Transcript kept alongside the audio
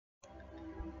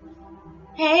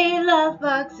Hey love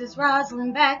bugs, it's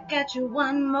Roslynn back at you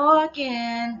one more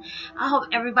again. I hope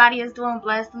everybody is doing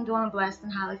blessed. I'm doing blessed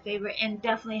and highly favored, and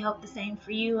definitely hope the same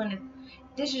for you. And if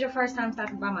this is your first time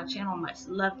stopping by my channel, much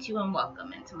love to you and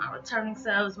welcome. And to my returning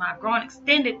subs, my growing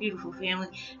extended beautiful family,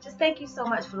 just thank you so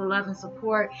much for the love and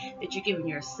support that you're giving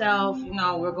yourself. You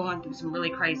know, we're going through some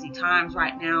really crazy times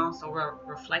right now, so we're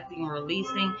reflecting and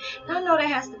releasing. And I know that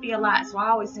has to be a lot, so I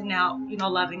always send out,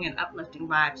 loving and uplifting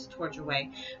vibes towards your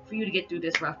way for you to get through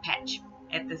this rough patch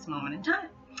at this moment in time.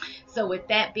 So with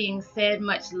that being said,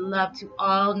 much love to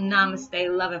all.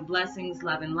 Namaste, love and blessings,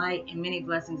 love and light, and many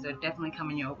blessings are definitely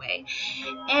coming your way.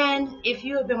 And if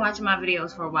you have been watching my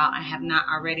videos for a while and have not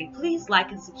already, please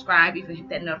like and subscribe. You can hit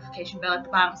that notification bell at the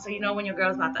bottom so you know when your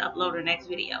girl's about to upload her next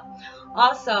video.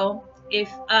 Also, if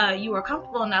you are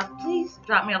comfortable enough, please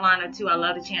drop me a line or two. I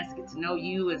love the chance to get to know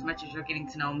you as much as you're getting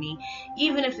to know me,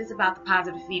 even if it's about the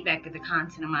positive feedback of the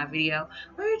content of my video,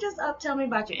 or you're just up telling me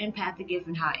about your empathic gift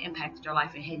and how it impacted your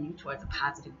life and heading you towards a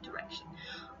positive direction.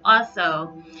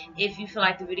 Also, if you feel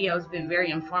like the video has been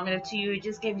very informative to you, it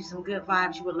just gave you some good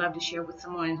vibes you would love to share with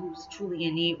someone who's truly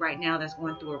in need right now, that's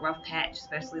going through a rough patch,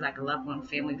 especially like a loved one,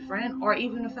 family, friend, or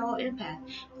even a fellow empath,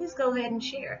 please go ahead and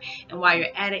share. And while you're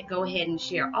at it, go ahead and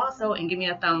share also and give me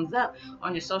a thumbs up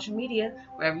on your social media,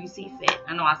 wherever you see fit.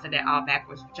 I know I said that all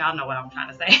backwards, but y'all know what I'm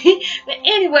trying to say. But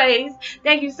anyways,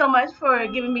 thank you so much for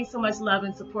giving me so much love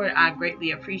and support. I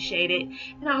greatly appreciate it,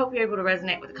 and I hope you're able to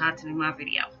resonate with the content of my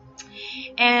video.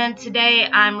 And today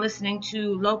I'm listening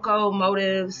to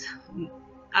Locomotive's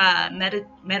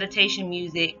meditation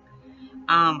music,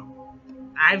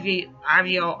 Ivio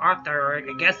Arthur, I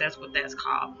guess that's what that's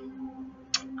called.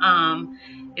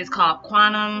 It's called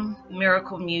Quantum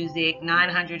Miracle Music,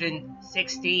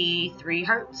 963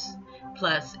 hertz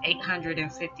plus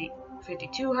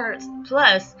 852 hertz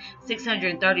plus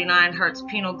 639 hertz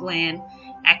pineal gland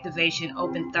activation,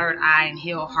 open third eye, and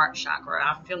heal heart chakra.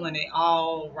 I'm feeling it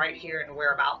all right here in the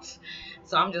whereabouts.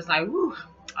 So I'm just like, whoo,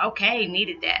 okay,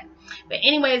 needed that. But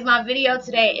anyways, my video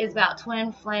today is about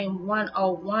Twin Flame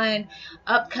 101.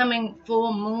 Upcoming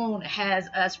full moon has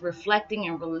us reflecting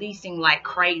and releasing like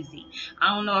crazy.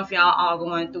 I don't know if y'all all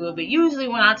going through it, but usually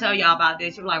when I tell y'all about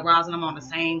this, you're like, Roslynn, I'm on the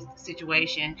same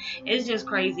situation. It's just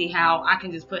crazy how I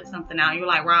can just put something out. You're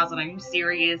like, Roslynn, are you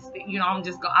serious? You know, I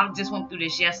just went through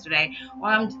this yesterday,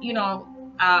 or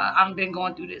I've been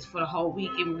going through this for the whole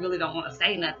week and really don't want to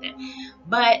say nothing.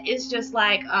 But it's just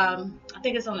like, I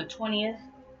think it's on the 20th,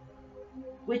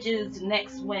 which is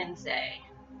next Wednesday.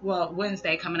 Well,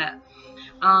 Wednesday coming up.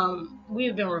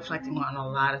 We've been reflecting on a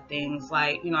lot of things.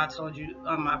 Like, I told you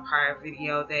on my prior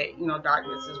video that,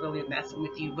 darkness is really messing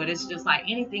with you. But it's just like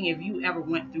anything, if you ever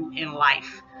went through in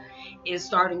life, is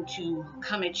starting to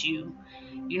come at you.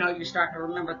 You're starting to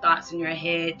remember thoughts in your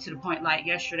head to the point, like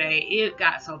yesterday, it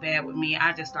got so bad with me,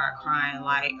 I just started crying.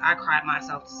 Like, I cried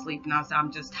myself to sleep, and I said,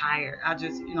 I'm just tired. I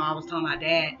was telling my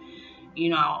dad,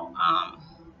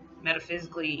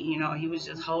 metaphysically, he was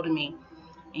just holding me,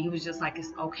 and he was just like,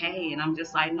 it's okay. And I'm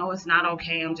just like, no, it's not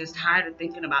okay. I'm just tired of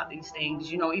thinking about these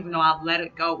things. Even though I've let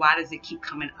it go, why does it keep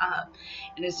coming up?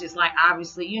 And it's just like,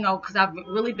 obviously, because I've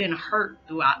really been hurt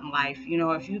throughout in life.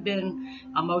 If you've been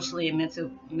emotionally and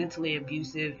mentally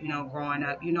abusive, growing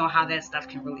up, how that stuff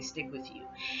can really stick with you.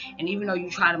 And even though you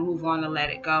try to move on and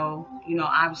let it go,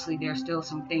 obviously there's still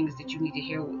some things that you need to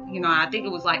heal. I think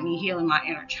it was like me healing my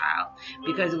inner child,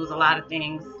 because it was a lot of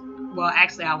things. Well,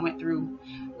 actually, I went through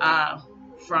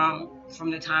from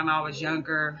the time I was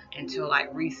younger until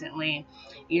like recently,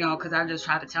 because I just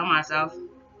try to tell myself,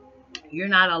 you're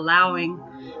not allowing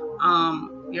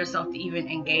yourself to even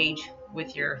engage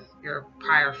with your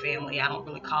prior family. I don't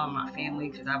really call them my family,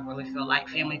 because I really feel like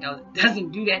family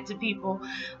doesn't do that to people.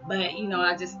 But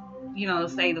I just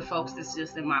say the folks that's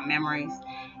just in my memories,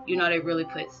 they really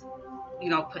put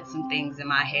some things in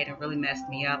my head and really messed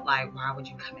me up. Like, why would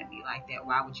you come at me like that?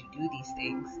 Why would you do these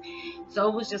things? So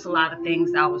it was just a lot of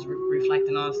things that I was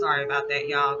reflecting on. Sorry about that,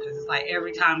 y'all, because it's like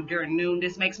every time during noon,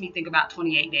 this makes me think about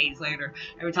 28 days later.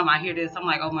 Every time I hear this, I'm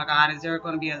like, oh my God, is there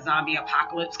going to be a zombie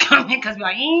apocalypse coming? Because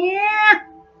like, yeah,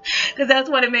 because that's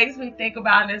what it makes me think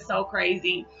about, and it's so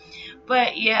crazy.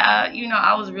 But yeah,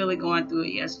 I was really going through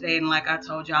it yesterday, and like I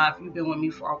told y'all, if you've been with me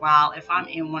for a while, if I'm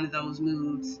in one of those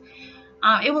moods,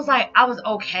 it was like I was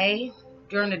okay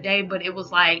during the day, but it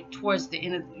was like towards the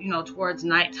end of, towards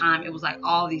nighttime, it was like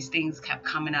all these things kept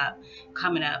coming up.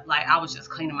 Like I was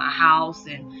just cleaning my house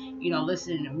and,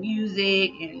 listening to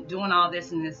music and doing all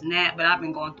this and this and that. But I've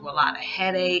been going through a lot of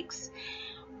headaches,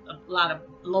 a lot of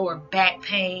lower back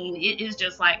pain. It is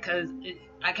just like, because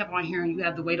I kept on hearing you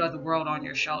have the weight of the world on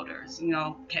your shoulders,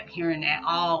 kept hearing that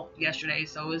all yesterday.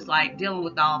 So it's like dealing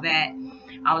with all that.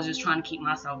 I was just trying to keep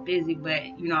myself busy,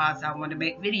 but you know, I wanted to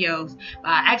make videos, but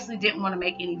I actually didn't want to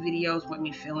make any videos with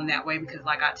me feeling that way, because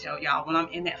like I tell y'all, when I'm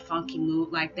in that funky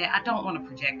mood like that, I don't want to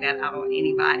project that out on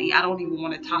anybody. I don't even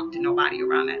want to talk to nobody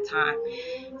around that time.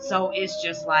 So it's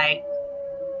just like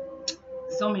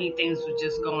so many things were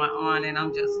just going on, and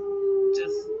I'm just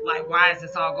like, why is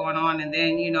this all going on? And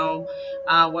then, you know,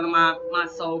 one of my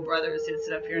soul brothers had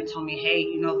sit up here and told me, hey,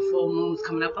 you know, the full moon's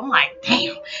coming up. I'm like,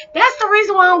 damn, that's the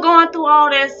reason why I'm going through all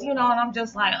this, you know. And I'm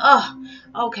just like, oh,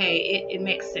 okay, it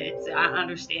makes sense. I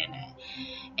understand that.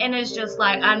 And it's just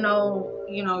like, I know,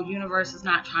 you know, universe is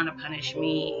not trying to punish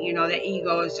me. You know, the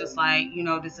ego is just like, you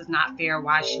know, this is not fair.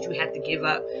 Why should you have to give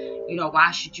up? You know,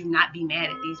 why should you not be mad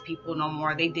at these people no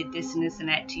more? They did this and this and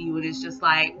that to you. And it's just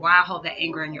like, why hold that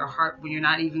anger in your heart when you're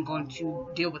not even going to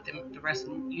deal with them the rest of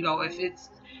them? You know, if it's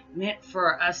meant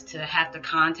for us to have to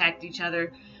contact each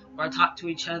other or talk to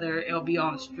each other, it'll be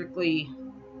on a strictly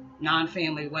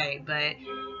non-family way. But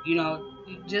you know,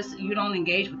 you don't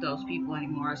engage with those people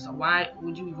anymore. So why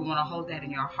would you even want to hold that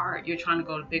in your heart? You're trying to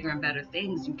go to bigger and better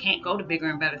things. You can't go to bigger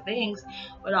and better things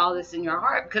with all this in your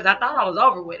heart, because I thought I was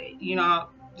over with it, you know,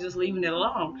 just leaving it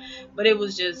alone. But it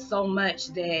was just so much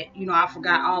that, you know, I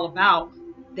forgot all about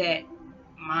that.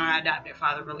 My adopted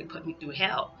father really put me through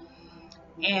hell,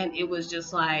 and it was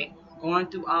just like going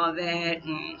through all that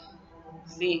and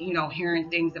seeing, you know, hearing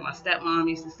things that my stepmom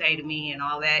used to say to me and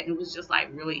all that. And it was just like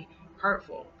really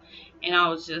hurtful. And I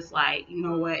was just like, you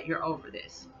know what, you're over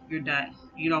this. You're done.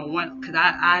 You don't want, because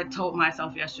I told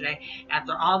myself yesterday,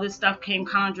 after all this stuff came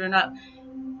conjuring up,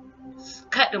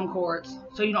 cut them cords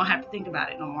so you don't have to think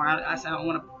about it no more. I said, I don't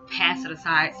want to pass it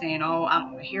aside saying, oh, I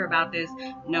don't want to hear about this.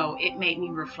 No, it made me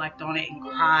reflect on it and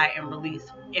cry and release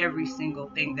every single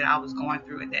thing that I was going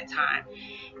through at that time.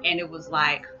 And it was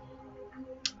like,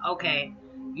 okay,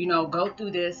 you know, go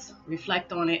through this,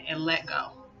 reflect on it, and let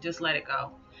go. Just let it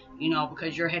go, you know,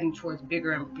 because you're heading towards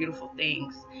bigger and beautiful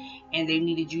things, and they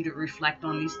needed you to reflect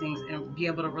on these things and be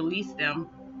able to release them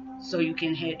so you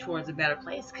can head towards a better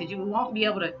place, because you won't be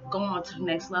able to go on to the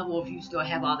next level if you still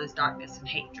have all this darkness and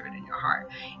hatred in your heart.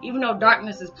 Even though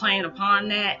darkness is playing upon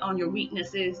that, on your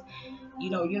weaknesses, you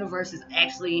know, universe is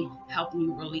actually helping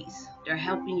you release. They're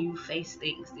helping you face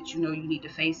things that you know you need to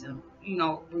face in, you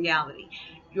know, reality.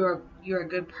 You're a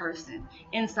good person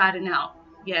inside and out.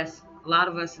 Yes, a lot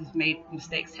of us have made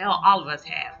mistakes. Hell, all of us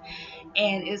have.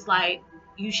 And it's like,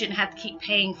 you shouldn't have to keep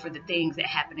paying for the things that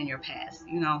happened in your past.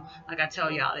 You know, like I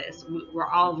tell y'all this, we're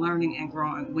all learning and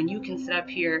growing. When you can sit up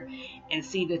here and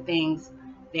see the things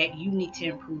that you need to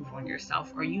improve on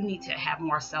yourself, or you need to have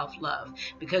more self-love,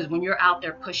 because when you're out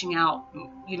there pushing out,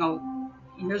 you know,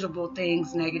 miserable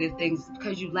things, negative things,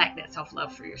 because you lack that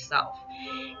self-love for yourself.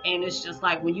 And it's just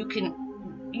like, when you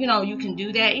can, you know, you can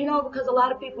do that, you know, because a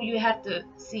lot of people, you have to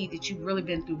see that you've really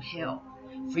been through hell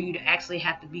for you to actually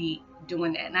have to be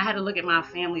doing that. And I had to look at my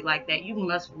family like that. You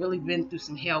must really been through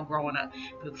some hell growing up.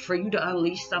 But for you to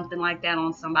unleash something like that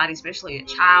on somebody, especially a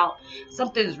child,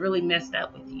 something's really messed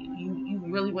up with you. You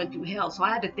really went through hell. So I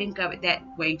had to think of it that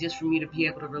way, just for me to be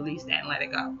able to release that and let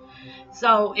it go.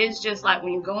 So it's just like,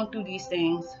 when you're going through these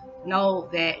things, know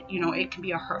that, you know, it can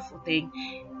be a hurtful thing.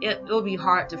 It'll be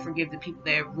hard to forgive the people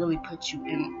that really put you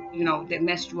in, you know, that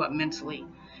messed you up mentally.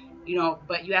 You know,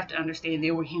 but you have to understand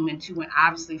they were human too, and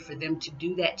obviously for them to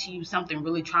do that to you, something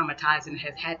really traumatizing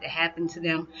has had to happen to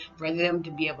them for them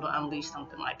to be able to unleash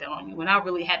something like that on you. And I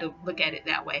really had to look at it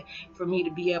that way, for me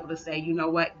to be able to say, you know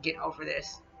what, get over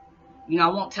this. You know,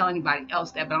 I won't tell anybody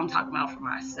else that, but I'm talking about for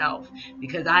myself,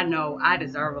 because I know I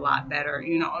deserve a lot better.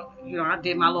 You know, I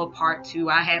did my little part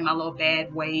too. I had my little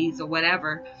bad ways or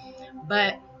whatever,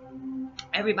 but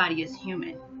everybody is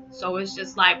human. So it's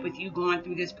just like, with you going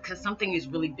through this, because something is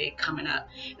really big coming up.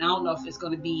 And I don't know if it's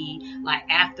going to be like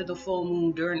after the full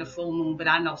moon, during the full moon, but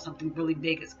I know something really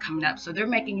big is coming up. So they're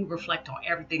making you reflect on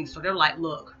everything. So they're like,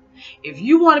 look, if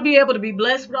you want to be able to be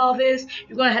blessed with all this,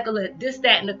 you're going to have to let this,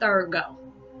 that, and the third go.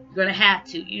 You're going to have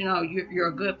to, you know, you're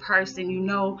a good person. You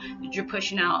know that you're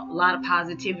pushing out a lot of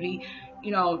positivity,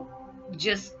 you know,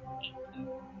 just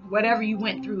whatever you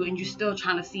went through, and you're still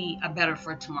trying to see a better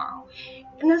for tomorrow.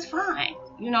 And that's fine.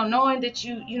 You know, knowing that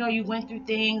you went through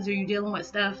things, or you're dealing with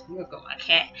stuff, look at my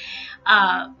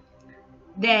cat,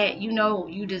 that, you know,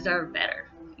 you deserve better.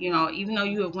 You know, even though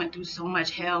you have went through so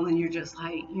much hell, and you're just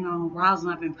like, you know,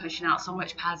 Roslynn, I've been pushing out so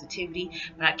much positivity,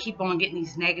 but I keep on getting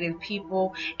these negative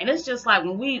people. And it's just like,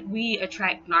 when we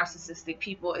attract narcissistic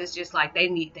people, it's just like, they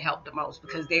need the help the most,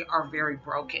 because they are very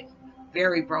broken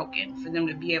for them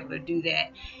to be able to do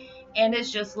that. And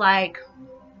it's just like,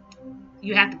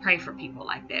 you have to pray for people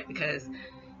like that, because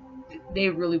they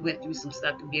really went through some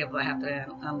stuff to be able to have to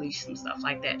unleash some stuff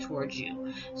like that towards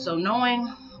you. So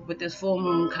knowing with this full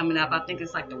moon coming up, I think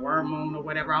it's like the worm moon or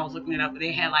whatever, I was looking it up, but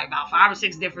they had like about 5 or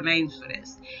 6 different names for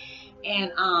this.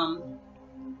 And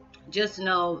just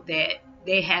know that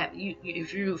they have you.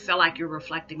 If you feel like you're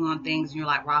reflecting on things and you're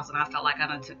like, Roslynn, I felt like I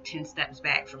done took 10 steps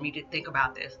back for me to think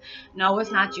about this. No,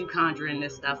 it's not you conjuring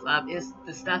this stuff up. It's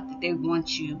the stuff that they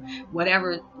want you,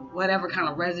 whatever kind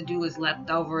of residue is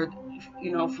left over,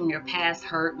 you know, from your past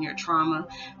hurt and your trauma.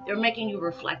 They're making you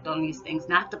reflect on these things,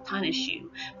 not to punish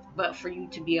you, but for you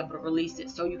to be able to release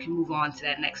it so you can move on to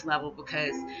that next level,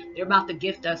 because they're about to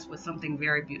gift us with something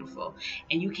very beautiful.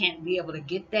 And you can't be able to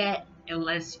get that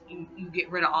unless you get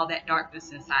rid of all that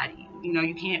darkness inside of you. You know,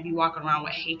 you can't be walking around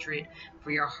with hatred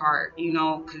for your heart, you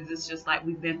know, because it's just like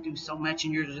we've been through so much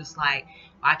and you're just like,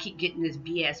 well, I keep getting this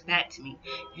BS back to me.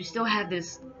 You still have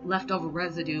this leftover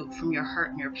residue from your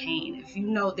hurt and your pain. If you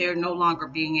know they're no longer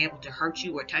being able to hurt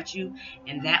you or touch you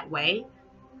in that way,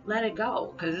 let it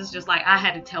go. Because it's just like I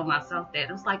had to tell myself that.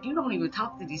 It was like, you don't even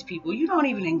talk to these people. You don't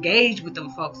even engage with them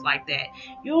folks like that.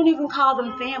 You don't even call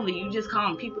them family. You just call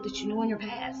them people that you knew in your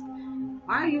past.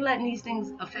 Why are you letting these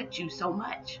things affect you so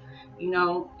much? You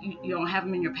know, you don't have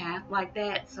them in your path like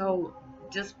that. So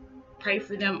just pray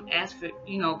for them. Ask for,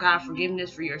 you know, God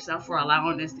forgiveness for yourself for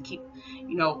allowing this to keep,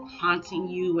 you know, haunting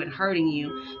you and hurting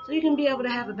you, so you can be able to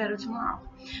have a better tomorrow.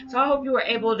 So I hope you were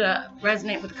able to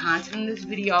resonate with the content in this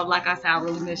video. Like I said, I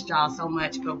really missed y'all so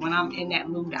much, but when I'm in that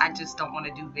mood, I just don't want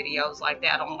to do videos like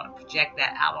that. I don't want to project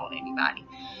that out on anybody.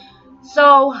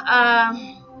 So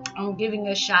I'm giving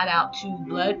a shout out to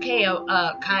Blood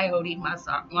Coyote. My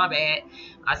bad.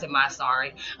 I said my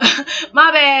sorry.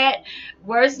 My bad.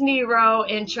 Where's Nero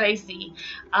and Tracy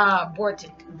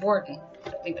Borton? I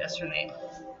think that's her name.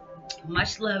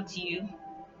 Much love to you.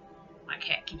 My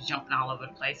cat keeps jumping all over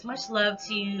the place. Much love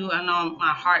to you. I know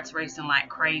my heart's racing like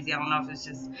crazy. I don't know if it's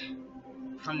just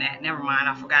from that. Never mind.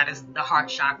 I forgot it's the heart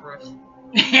chakras.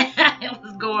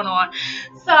 What's going on?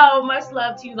 So much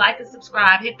love to you. Like and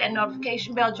subscribe, hit that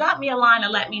notification bell, drop me a line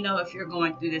and let me know if you're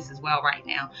going through this as well right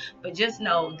now. But just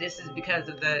know this is because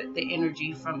of the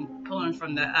energy from pulling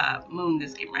from the moon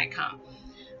that's getting ready to come.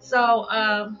 So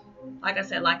like I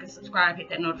said, like and subscribe, hit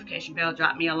that notification bell,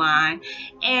 drop me a line,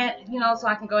 and you know, so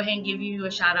I can go ahead and give you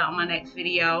a shout out on my next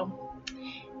video.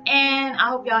 And I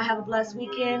hope y'all have a blessed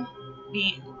weekend.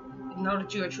 Know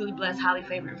that you are truly blessed, highly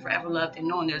favored, and forever loved, and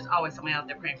knowing there's always someone out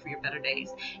there praying for your better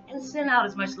days. And send out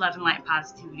as much love and light and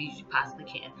positivity as you possibly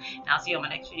can. And I'll see you on my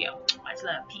next video. Much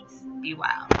love, peace, be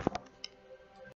wild.